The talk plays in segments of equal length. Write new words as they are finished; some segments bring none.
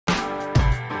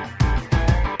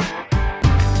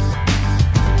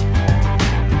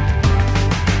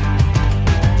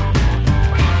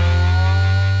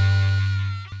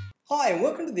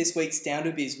to this week's Down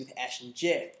to Biz with Ash and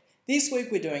Jeff. This week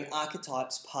we're doing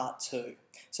Archetypes Part 2.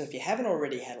 So if you haven't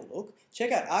already had a look,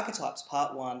 check out Archetypes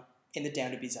Part 1 in the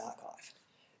Down to Biz archive.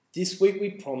 This week we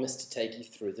promised to take you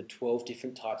through the 12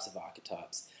 different types of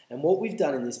archetypes, and what we've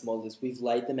done in this model is we've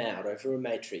laid them out over a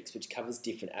matrix which covers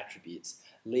different attributes: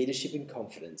 leadership and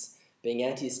confidence, being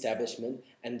anti-establishment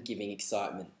and giving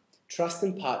excitement, trust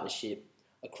and partnership,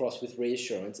 across with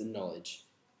reassurance and knowledge.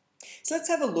 So let's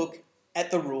have a look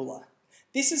at the ruler.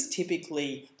 This is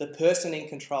typically the person in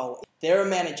control. They're a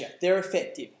manager, they're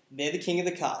effective, they're the king of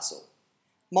the castle.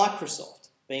 Microsoft,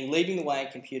 been leading the way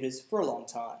in computers for a long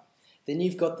time. Then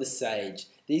you've got the sage.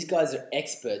 These guys are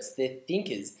experts, they're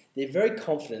thinkers, they're very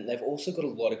confident, they've also got a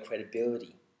lot of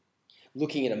credibility.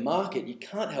 Looking at a market, you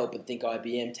can't help but think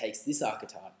IBM takes this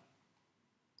archetype.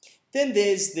 Then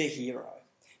there's the hero.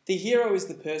 The hero is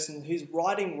the person who's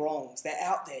righting wrongs. They're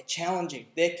out there challenging,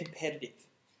 they're competitive.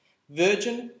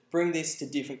 Virgin bring this to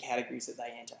different categories that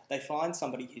they enter. They find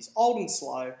somebody who's old and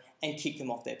slow and kick them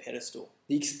off their pedestal.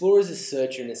 The explorer is a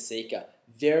searcher and a seeker,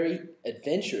 very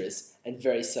adventurous and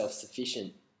very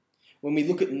self-sufficient. When we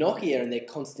look at Nokia and their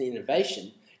constant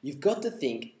innovation, you've got to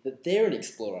think that they're an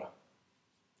explorer.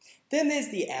 Then there's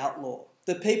the outlaw,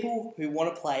 the people who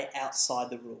want to play outside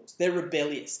the rules. They're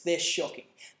rebellious, they're shocking,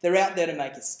 they're out there to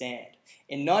make a stand.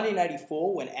 In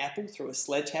 1984, when Apple threw a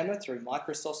sledgehammer through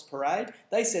Microsoft's parade,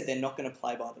 they said they're not going to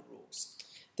play by the rules.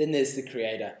 Then there's the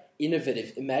creator,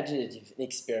 innovative, imaginative and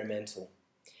experimental.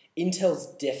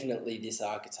 Intel's definitely this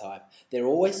archetype. They're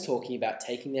always talking about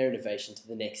taking their innovation to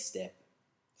the next step.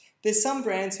 There's some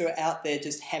brands who are out there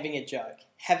just having a joke,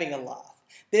 having a laugh.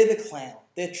 They're the clown,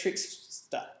 they're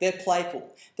trickster, they're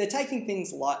playful, they're taking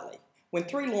things lightly. When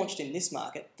 3 launched in this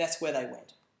market, that's where they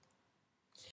went.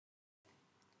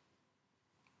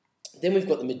 Then we've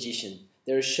got the magician.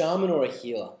 They're a shaman or a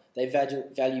healer. They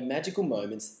value magical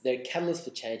moments, they're a catalyst for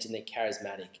change and they're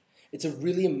charismatic. It's a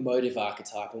really emotive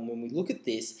archetype, and when we look at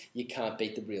this, you can't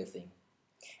beat the real thing.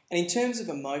 And in terms of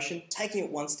emotion, taking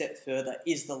it one step further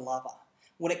is the lover.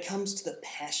 When it comes to the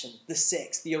passion, the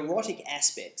sex, the erotic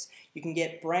aspects, you can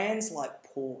get brands like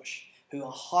Porsche, who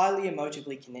are highly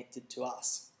emotively connected to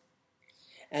us.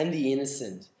 And the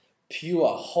innocent, pure,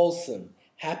 wholesome,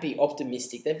 happy,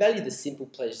 optimistic. They value the simple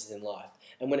pleasures in life.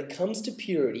 And when it comes to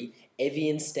purity,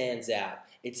 Evian stands out.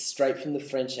 It's straight from the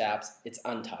French Alps, it's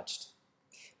untouched.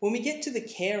 When we get to the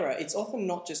carer, it's often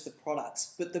not just the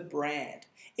products, but the brand.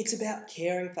 It's about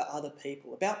caring for other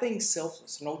people, about being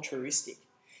selfless and altruistic.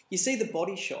 You see the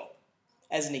Body Shop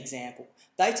as an example.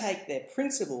 They take their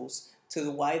principles to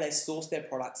the way they source their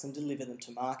products and deliver them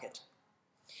to market.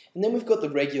 And then we've got the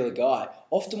regular guy.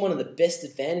 Often one of the best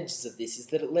advantages of this is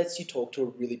that it lets you talk to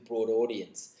a really broad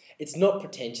audience. It's not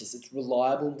pretentious, it's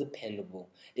reliable and dependable.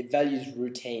 It values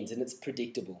routines and it's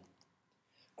predictable.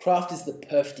 Kraft is the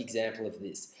perfect example of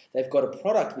this. They've got a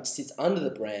product which sits under the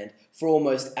brand for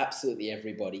almost absolutely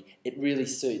everybody. It really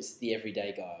suits the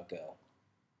everyday guy or girl.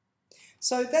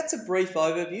 So that's a brief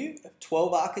overview of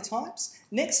 12 archetypes.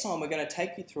 Next time we're going to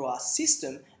take you through our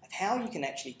system of how you can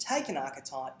actually take an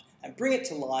archetype and bring it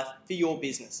to life for your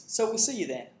business. So we'll see you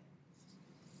then.